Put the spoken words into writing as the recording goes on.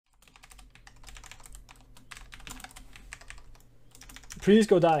Please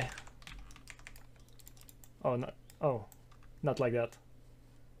go die. Oh, not, oh, not like that.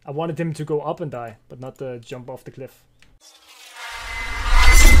 I wanted him to go up and die, but not jump off the cliff.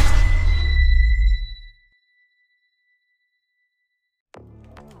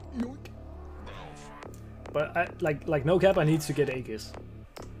 But I, like no cap, I need to get Aegis.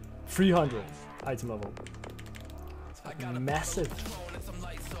 300 item level. It's massive.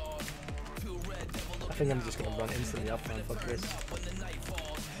 I think I'm just gonna run instantly up and fuck this.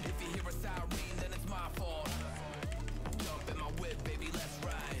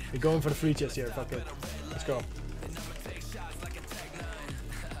 We're going for the free chest here, fuck it. Let's go.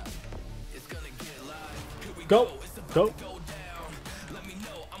 Go! Go!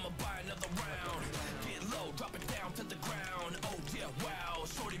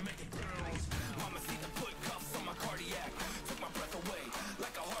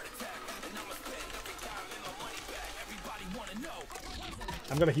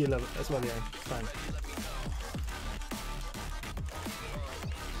 I'm gonna heal up as well, yeah. Fine.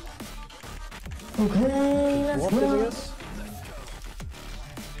 Okay, let's go.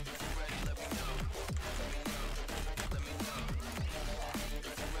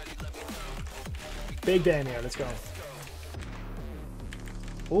 Big Dan here, let's go.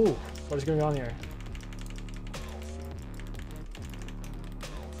 Oh, what is going on here?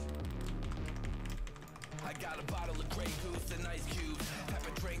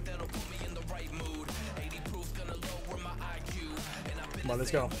 Come on,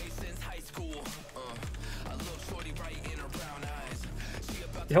 let's go.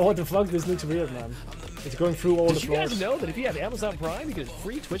 Yeah, what the fuck? This looks weird, man. It's going through all the floors. Did you guys know that if you have Amazon Prime, you get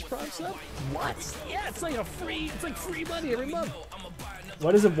free Twitch Prime sub? What? Yeah, it's like free money every month.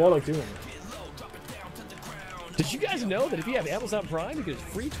 What is a Warlock doing? Did you guys know that if you have Amazon Prime, you get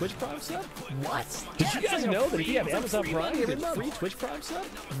free Twitch Prime sub? What? Did you guys know that if you have Amazon Prime, you get free Twitch Prime sub?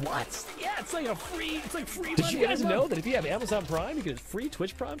 What? Yeah, it's like free money. Did you guys know that if you have Amazon Prime, you get free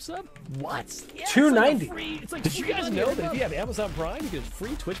Twitch Prime sub? What? Yeah, 290. Did you guys know that if you have Amazon Prime, you get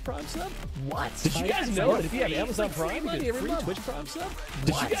free Twitch Prime sub? What? Did you guys know that if you have Amazon Prime, you get free Twitch Prime sub?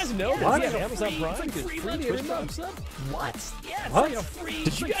 Did you guys know that if you have Amazon Prime, you get free Twitch Prime sub? What? Yeah, it's like free.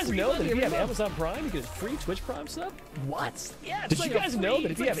 Did you guys know that if you have Amazon Prime, you get free Twitch Prime sub? What? Yeah, did you guys know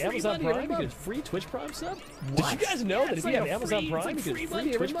that if you have Amazon Prime, you get free Twitch Prime sub? Did you guys know that if you have Amazon Prime, you get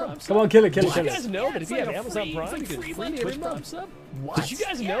free Twitch Prime sub? Come on, kill it, kill it, kill Did you it. guys know that if you have Amazon Prime, you get free Twitch Prime sub? Did you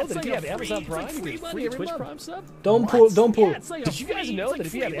guys know that if you have Amazon Prime, you get free Twitch Prime sub? Don't pull, don't pull. Did you guys know that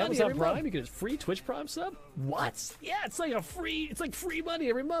if you have Amazon Prime, you get free Twitch Prime sub? What? Yeah, it's like free money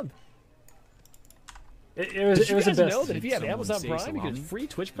every month. It was a best. Know that if you have Amazon Prime, you get free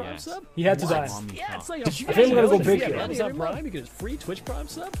Twitch Prime sub? He had to die. Yeah, it's like I think I'm gonna go big here. here. Amazon Prime, you get free Twitch Prime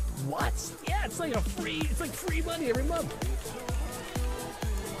sub? What? Yeah, it's like free money every month.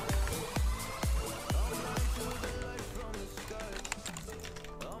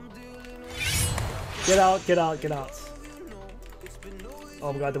 Get out, get out, get out.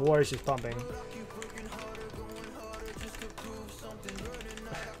 Oh my god, the war is just pumping.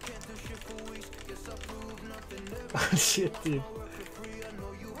 Oh shit, dude.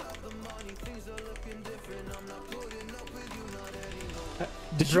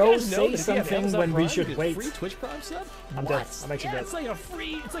 Did Bro, you guys know say something when we should wait. Free Twitch Prime sub? I'm dead. I'm actually dead.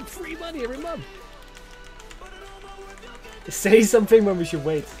 It's like free money every month. Say something when we should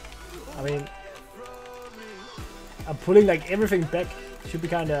wait. I mean, I'm pulling like everything back. Should be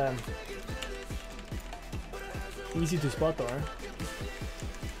kind of easy to spot though.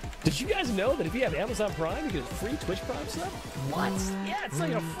 Did you guys know that if you have Amazon Prime, you get free Twitch Prime sub? What? Yeah, it's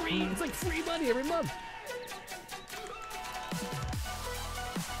like free money every month.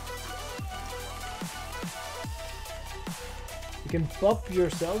 You can bop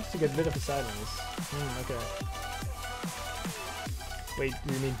yourselves to get rid of the silence. Okay. Wait,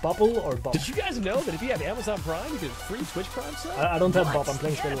 do you mean bubble or bop? Did you guys know that if you have Amazon Prime, you get free Twitch Prime sub? I don't have bop. I'm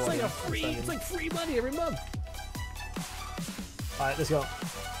playing yeah, Shrouded. it's like free money every month. Alright, let's go.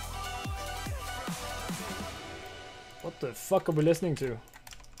 What the fuck are we listening to?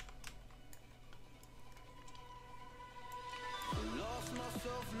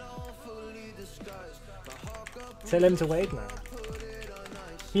 Tell him to wait now.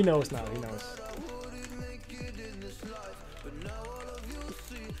 He knows now, he knows.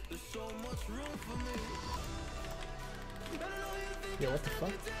 Yeah, what the fuck?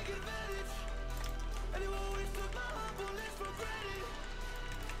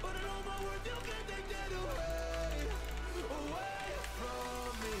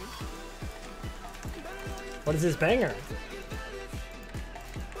 What is this banger?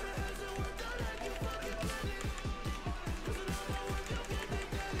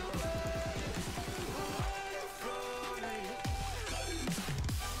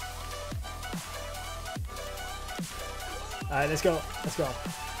 Alright, let's go. Let's go.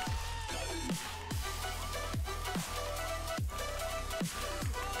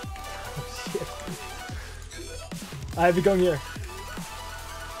 Oh shit. Alright, we're going here.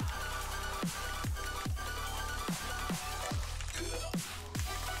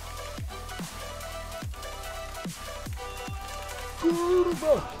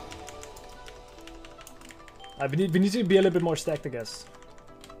 We need to be a little bit more stacked, I guess.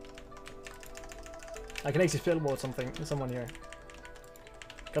 I can actually spell ward someone here.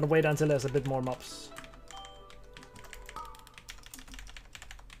 Gotta wait until there's a bit more mobs.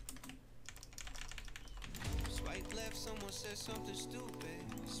 Swipe left, someone said something stupid.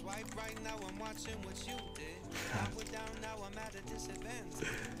 Swipe right now, I'm watching what you did. I went down, now I'm at a disadvantage.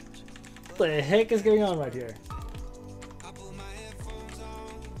 What the heck is going on right here? I put my headphones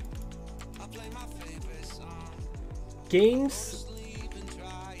on. I play my favorite song. Games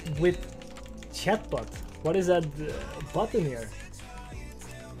with chatbot. What is that button here?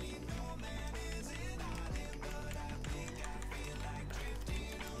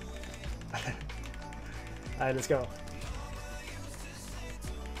 Alright, let's go.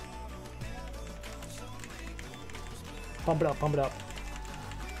 Pump it up, pump it up.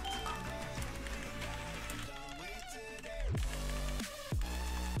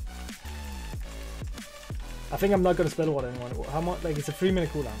 I think I'm not gonna spell ward anyone. How much? Like, it's a 3-minute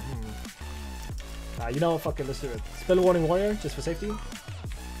cooldown. You know what? Fuck it, let's do it. Spell warning warrior, just for safety.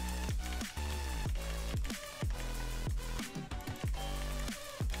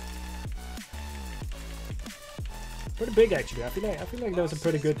 Pretty big actually. I feel like that was a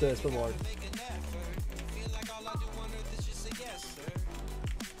pretty good spell ward.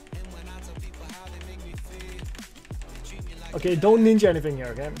 Okay, don't ninja anything here,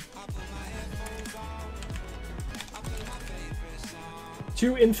 okay?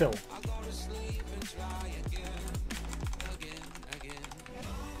 2 infill.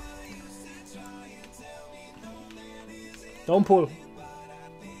 Don't pull.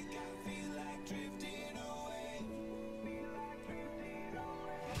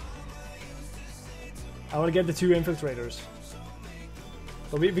 I want to get the 2 infiltrators.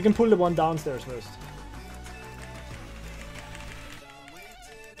 But we can pull the one downstairs first.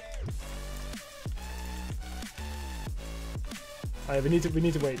 Alright, we need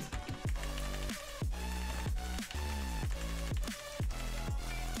to wait.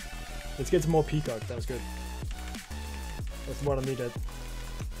 Let's get some more peacock. That was good. That's what I needed.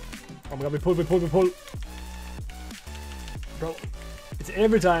 Oh my god, we pull. Bro, it's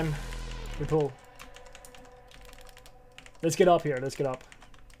every time we pull. Let's get up here, let's get up.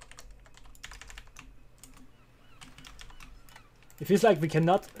 It feels like we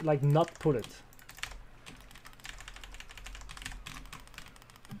cannot, like, not pull it.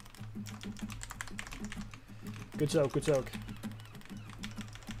 Good soak, good soak.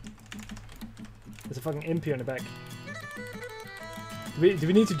 There's a fucking imp here in the back. Do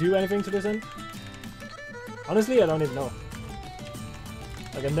we need to do anything to this end? Honestly, I don't even know.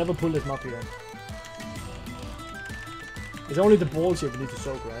 Like, I've never pulled this map here. It's only the balls here we need to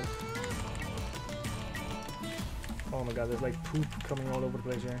soak, right? Oh my god, there's like poop coming all over the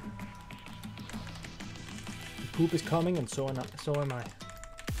place here. The poop is coming and so am I.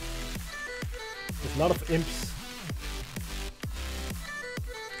 There's a lot of imps.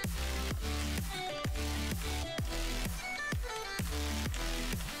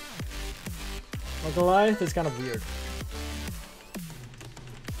 Not gonna lie, this is kind of weird.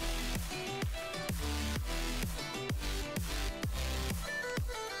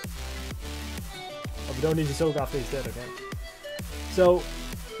 Oh, we don't need to soak after he's dead, okay? So,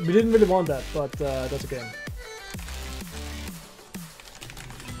 we didn't really want that, but that's okay.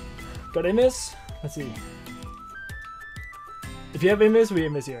 Got Invis? Let's see. If you have Invis, we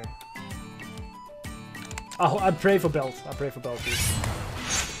Invis here. Oh, I pray for belt. I pray for belt, please.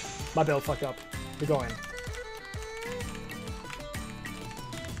 My belt fucked up. We're going.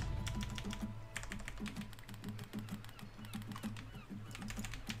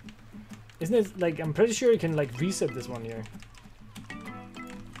 Isn't it like, I'm pretty sure you can like reset this one here.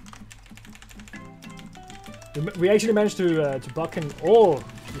 We actually managed to buck him. Oh,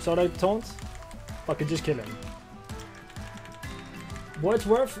 you saw that taunt? Fucking just kill him.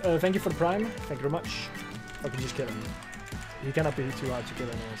 Wordsworth, thank you for the prime. Thank you very much. Fucking just kill him. He cannot be too hard to kill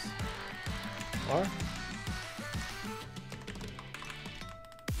anyways. Or?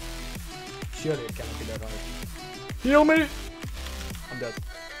 Surely it cannot be that hard. Heal me! I'm dead.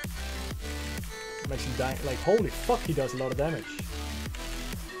 Makes him die. Like, holy fuck, he does a lot of damage.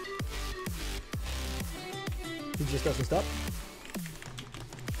 He just doesn't stop.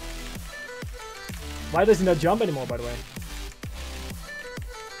 Why does he not jump anymore, by the way?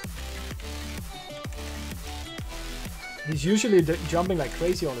 He's usually jumping like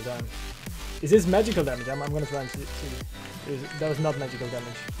crazy all the time. Is this magical damage? I'm gonna try and see. That was not magical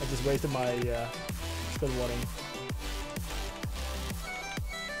damage. I just wasted my spell warding.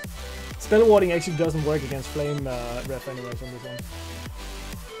 Spell warding actually doesn't work against flame ref anyways on this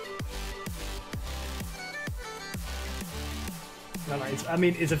one. No, I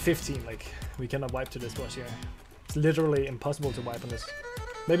mean it's a 15. Like we cannot wipe to this boss here. It's literally impossible to wipe on this.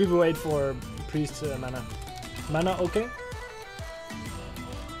 Maybe we wait for priest mana. Mana okay?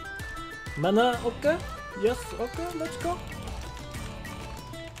 Mana okay? Yes, okay, let's go.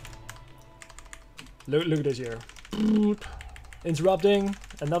 Look at this here. Interrupting.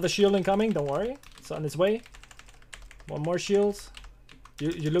 Another shield incoming, don't worry. It's on its way. One more shield.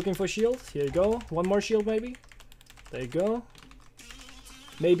 You're looking for shield? Here you go. One more shield maybe. There you go.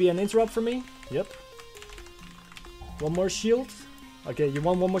 Maybe an interrupt for me? Yep. One more shield. Okay, you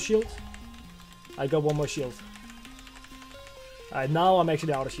want one more shield? I got one more shield. Alright, now I'm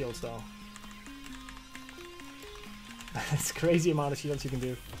actually out of shields though. It's crazy amount of shields you can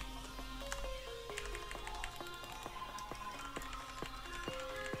do.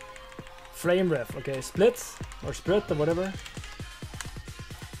 Flame ref, okay, split or split or whatever.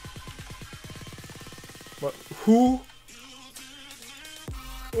 What? Who?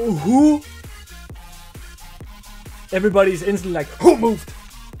 Oh, who? Everybody's instantly like, who moved?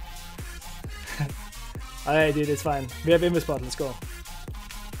 Alright, dude, it's fine. We have invis spot, let's go.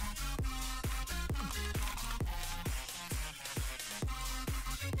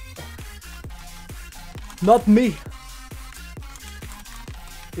 Not me.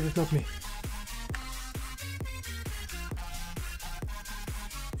 It is not me.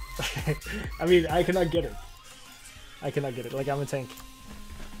 I mean, I cannot get it. I cannot get it, like I'm a tank.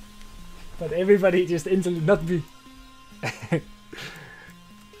 But everybody just instantly, not me.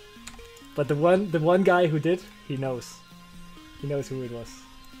 But the one guy who did, he knows. He knows who it was.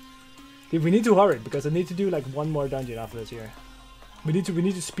 Dude, we need to hurry because I need to do like one more dungeon after this here. We need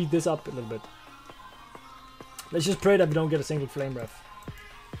to speed this up a little bit. Let's just pray that we don't get a single flame ref.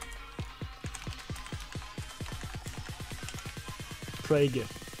 Pray good.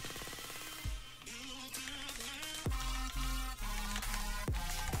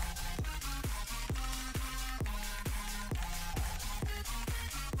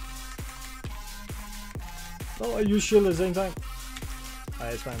 Oh, I use shield at the same time.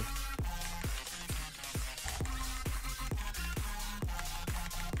 Alright, it's fine.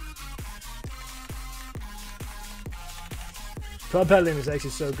 Prot Paladin is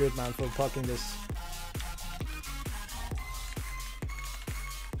actually so good, man, for poking this.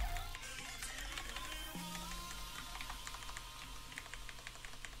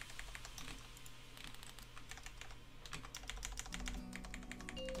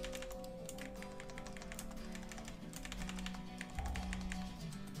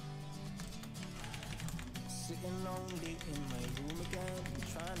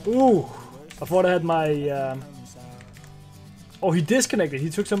 Ooh, I thought I had my. Oh, he disconnected. He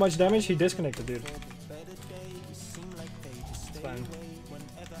took so much damage. He disconnected, dude. It's fine.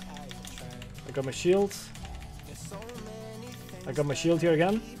 I got my shield. I got my shield here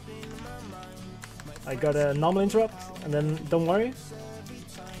again. I got a normal interrupt, and then don't worry.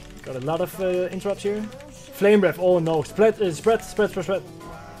 Got a lot of interrupts here. Flame ref. Oh no! Spread.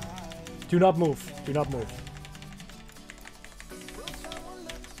 Do not move. Do not move.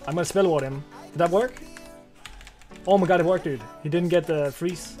 I'm gonna spell ward him. Did that work? Oh my god, it worked, dude. He didn't get the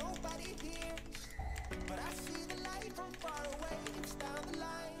freeze.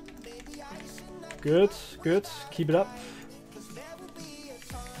 Good, good. Keep it up.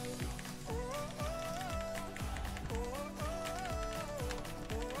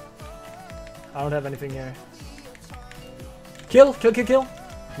 I don't have anything here. Kill, kill, kill, kill.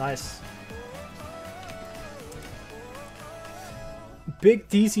 Nice. Big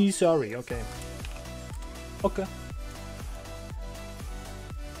DC, sorry. Okay. Okay.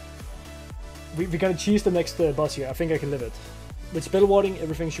 We gotta cheese the next boss here. I think I can live it. With spell warding,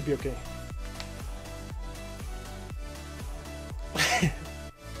 everything should be okay.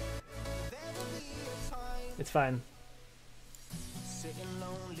 It's fine.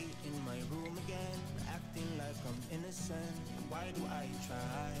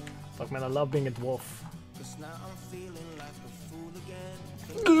 Fuck man, I love being a dwarf.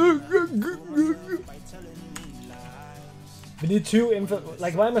 We need two info.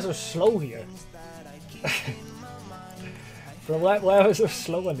 Like, why am I so slow here? Bro, why am I so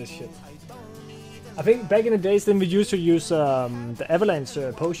slow on this shit? I think back in the days, then we used to use the avalanche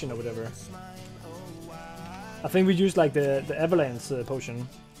potion or whatever. I think we used like the avalanche potion.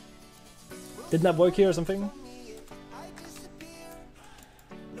 Didn't that work here or something?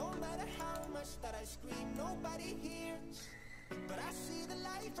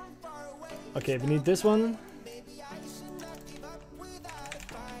 Okay, we need this one.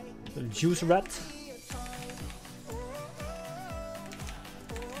 Little juice rat.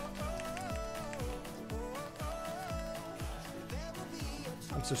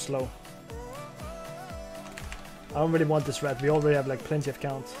 I'm so slow. I don't really want this rat. We already have like plenty of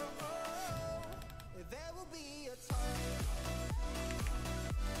count.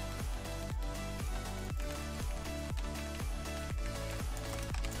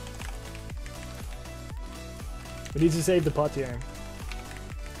 We need to save the pot here.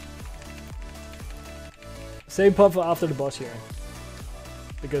 Save pot for after the boss here.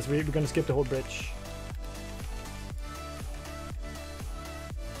 Because we're gonna skip the whole bridge.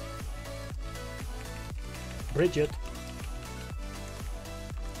 Bridget.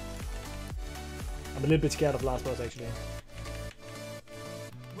 I'm a little bit scared of last boss actually.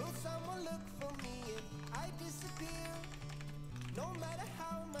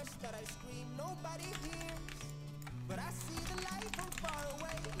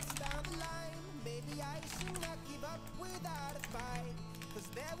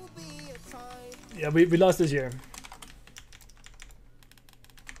 Yeah, we lost this year.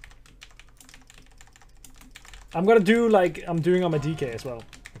 I'm gonna do like I'm doing on my DK as well,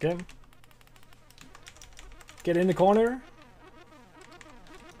 okay? Get in the corner.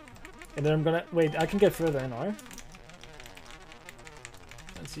 And then I'm gonna... Wait, I can get further in, alright?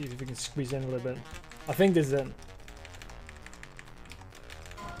 Let's see if we can squeeze in a little bit. I think this is in.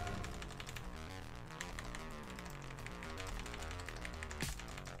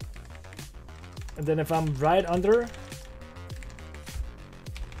 And then if I'm right under,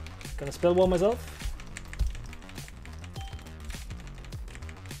 gonna spell wall myself.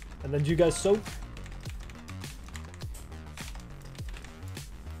 And then you guys soak.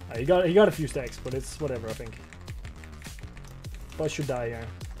 He got a few stacks, but it's whatever, I think. Boss should die here.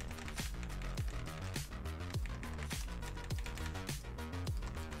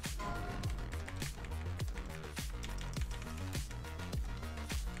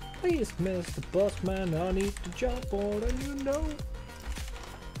 Please, Mr. Bossman, I need to jump on and you know.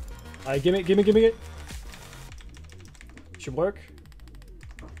 Alright, gimme it. Should work.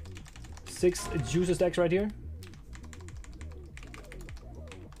 6 juice stacks right here.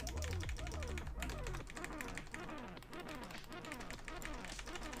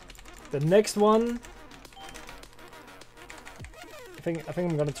 The next one, I think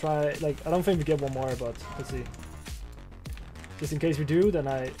I'm gonna try. Like, I don't think we get one more, but let's see. Just in case we do, then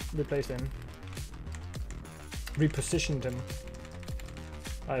I replaced him, repositioned him.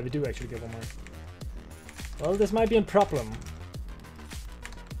 Alright, we do actually get one more. Well, this might be a problem.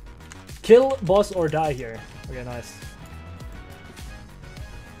 Kill, boss, or die here. Okay, nice.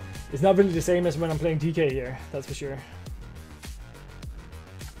 It's not really the same as when I'm playing DK here, that's for sure.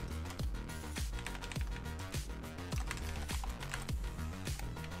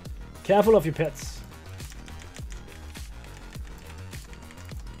 Careful of your pets.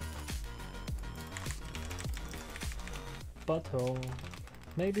 Butthole.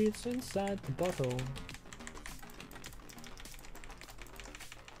 Maybe it's inside the bottle.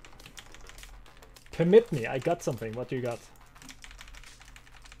 Commit me. I got something. What do you got?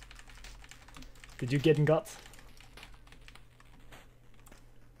 Did you get in got?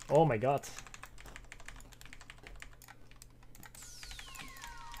 Oh my god.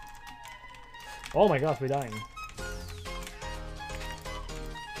 Oh my god, we're dying.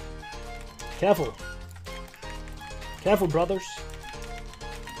 Careful. Careful, brothers.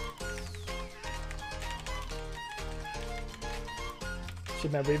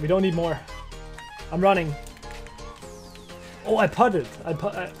 Shit, man, we don't need more. I'm running. Oh, I putted.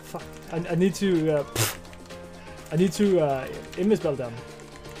 Fuck. I need to... I need to invis them.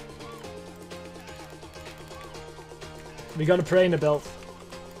 We gotta pray in the belt.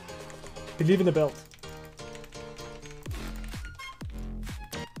 Believe in the belt.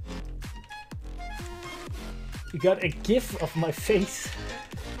 You got a gif of my face.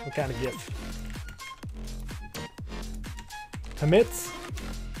 What kind of gif? Commit.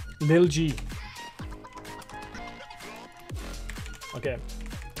 Lil G. Okay.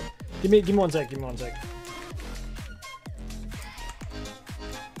 Give me 1 sec. Give me 1 sec.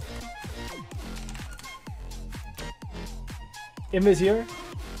 Invis here.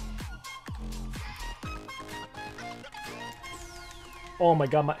 Oh my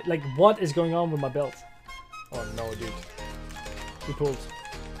god, like what is going on with my belt? Oh no, dude. We pulled.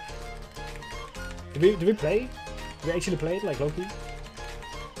 Did we play? Did we actually play it like Loki?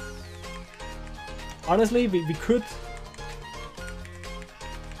 Honestly, we could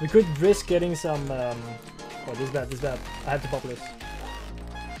risk getting some oh, this is bad. I have to pop this.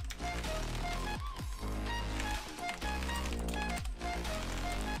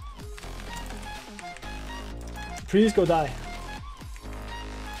 Please go die.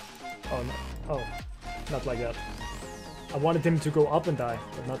 Oh no. Oh, not like that. I wanted him to go up and die,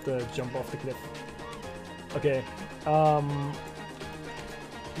 but not jump off the cliff. Okay.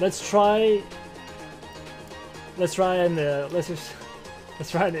 Let's try and let's try and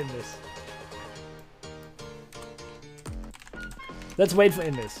end this. Let's wait for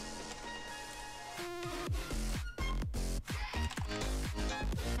end this.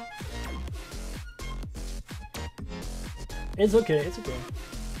 It's okay, it's okay.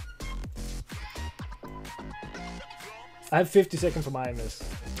 I have 50 seconds for my miss.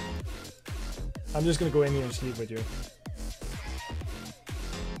 I'm just gonna go in here and sleep with you.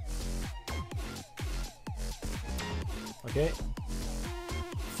 Okay.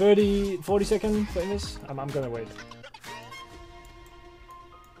 40 seconds for miss. I'm gonna wait.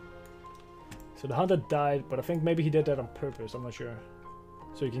 So the hunter died, but I think maybe he did that on purpose, I'm not sure.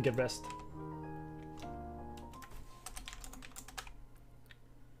 So you can get rest.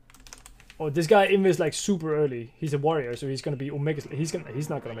 Oh, this guy invis like super early. He's a warrior, so he's gonna be Omega. He's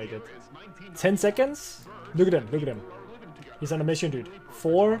not gonna make it. 10 seconds? Look at him, look at him. He's on a mission, dude.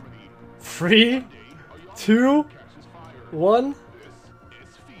 4, 3, 2, 1.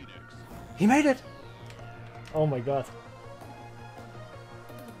 He made it! Oh my god.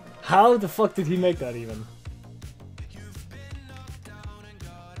 How the fuck did he make that even?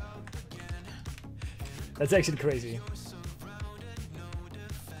 That's actually crazy.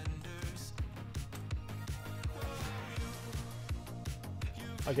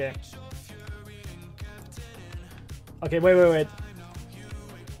 Okay. Okay, wait.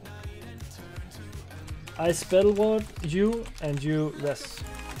 I spell ward you and you rest.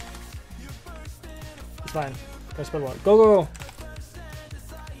 It's fine. Go spell ward. Go!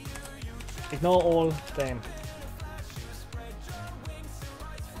 Ignore all. Damn.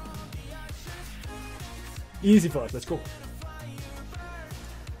 Easy for us. Let's go.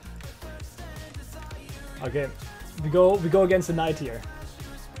 Okay. We go against the knight here.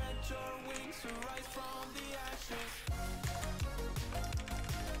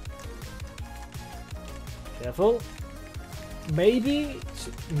 Careful. Maybe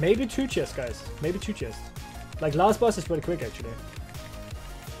 2 chests, guys. Maybe 2 chests. Like last boss is pretty quick actually.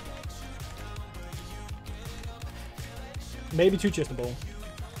 Maybe 2 chests in the bowl.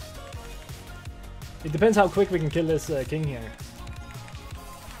 It depends how quick we can kill this king here.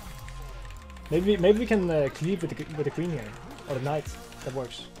 Maybe we can cleave with the queen here or the knight. That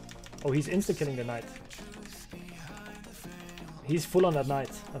works. Oh, he's insta killing the knight. He's full on that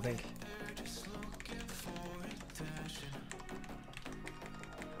knight, I think.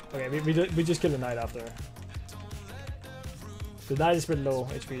 Okay, we just kill the knight after. The knight is pretty low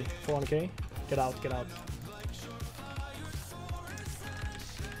HP. 400k. Get out. Get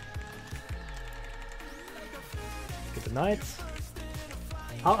the knight.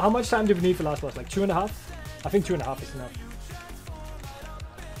 How much time do we need for last boss? Like 2.5? I think 2.5 is enough.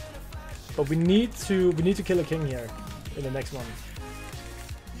 But we need to kill a king here in the next one.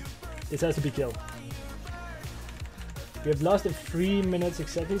 This has to be killed. We have lost in 3 minutes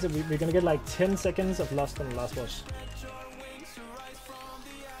exactly, so we're gonna get like 10 seconds of lost on the last boss.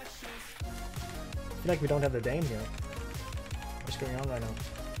 I feel like we don't have the Dame here. What's going on right now?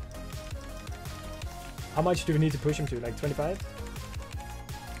 How much do we need to push him to? Like 25?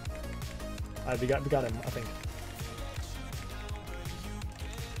 Alright, we got him, I think.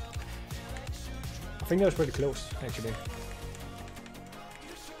 I think that was pretty close, actually.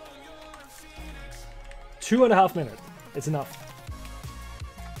 2.5 minutes. It's enough.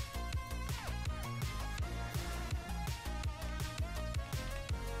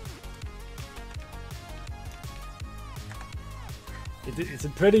 It's a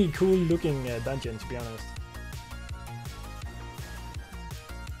pretty cool looking dungeon, to be honest.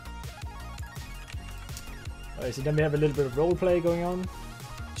 Alright, so then we have a little bit of roleplay going on.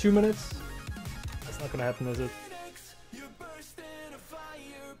 2 minutes. That's not gonna happen, is it?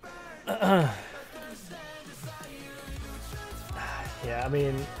 Yeah, I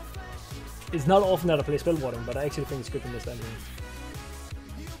mean, it's not often that I play spell warding, but I actually think it's good in this dungeon.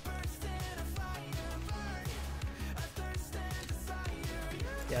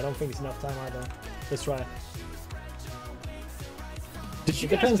 Yeah, I don't think it's enough time either. Let's try. Did you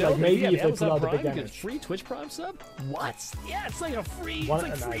It depends, guys know like maybe if if they pull out the Prime, big you get a damage. free Twitch Prime sub? What? Yeah, it's like a free. One,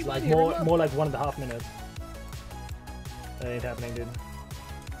 it's like free like money every month. more like 1.5 minutes. That ain't happening, dude.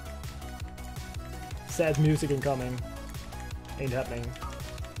 Sad music incoming. Ain't happening.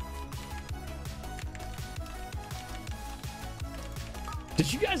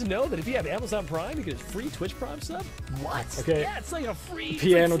 Did you guys know that if you have Amazon Prime, you get a free Twitch Prime sub? What? Okay. Yeah, it's like a free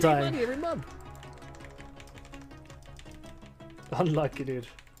Piano it's like free time. money every month. Unlucky, dude.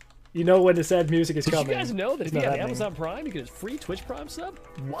 You know when the sad music is coming. Did you guys know that if It's you not have happening. Amazon Prime, you get a free Twitch Prime sub?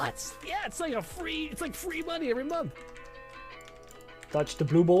 What? Yeah, it's like free money every month. Touch the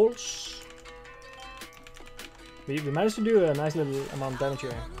blue balls. We managed to do a nice little amount of damage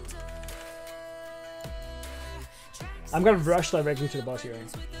here. I'm gonna rush directly to the boss here.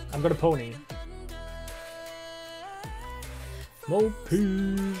 I'm gonna pony. No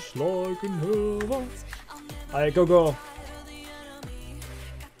peace like in heaven. Alright, go.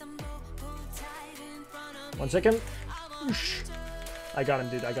 1 second. I got him,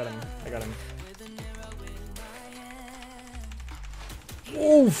 dude. I got him.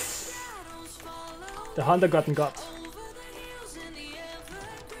 Oof! The hunter gotten got.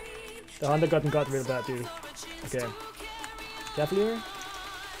 The hunter gotten got real bad, dude. Okay. Careful here.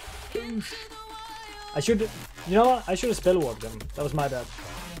 I should... You know what? I should have spell warped him. That was my bad.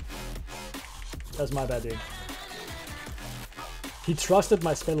 That's my bad, dude. He trusted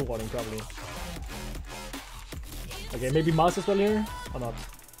my spell warding, probably. Okay, maybe mouse as well here? Or not?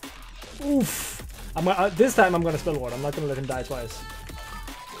 Oof! This time I'm gonna spell ward. I'm not gonna let him die twice.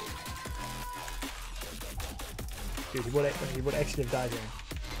 Dude, he would actually have died here.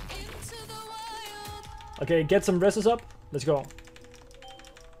 Okay, get some rests up. Let's go.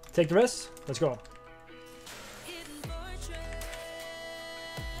 Take the rest. Let's go.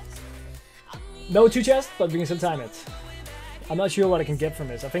 No 2 chests, but we can still time it. I'm not sure what I can get from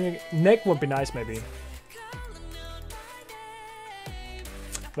this. I think neck would be nice, maybe.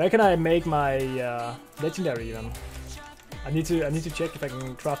 Where can I make my legendary even? I need to check if I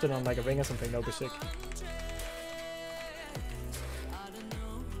can craft it on like a ring or something. That'll be sick.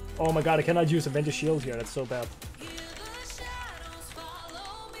 Oh my god, I cannot use Avenger Shield here. That's so bad.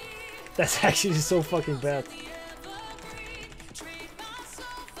 That's actually so fucking bad.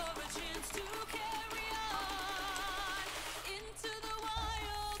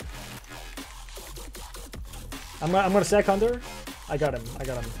 I'm gonna sack Hunter. I got him.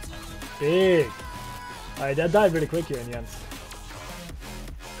 Big. Alright, that died really quick here in the end.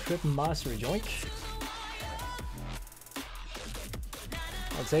 Crit Mastery, joink.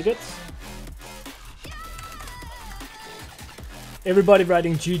 I'll take it. Everybody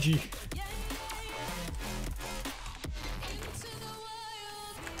writing GG.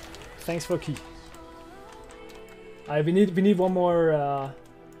 Thanks for key. Alright, we need one more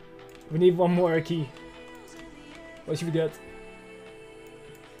key. What should we get?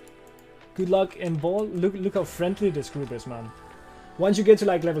 Good luck and ball. Look how friendly this group is, man. Once you get to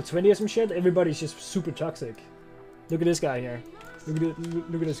like level 20 or some shit, everybody's just super toxic. Look at this guy here.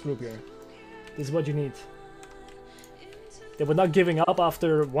 Look at this group here. This is what you need. They were not giving up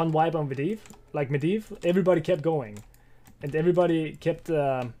after one wipe on Medivh. Like Medivh, everybody kept going, and everybody kept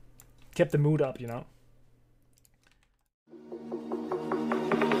the mood up, you know.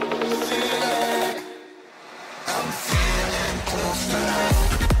 I'm feeling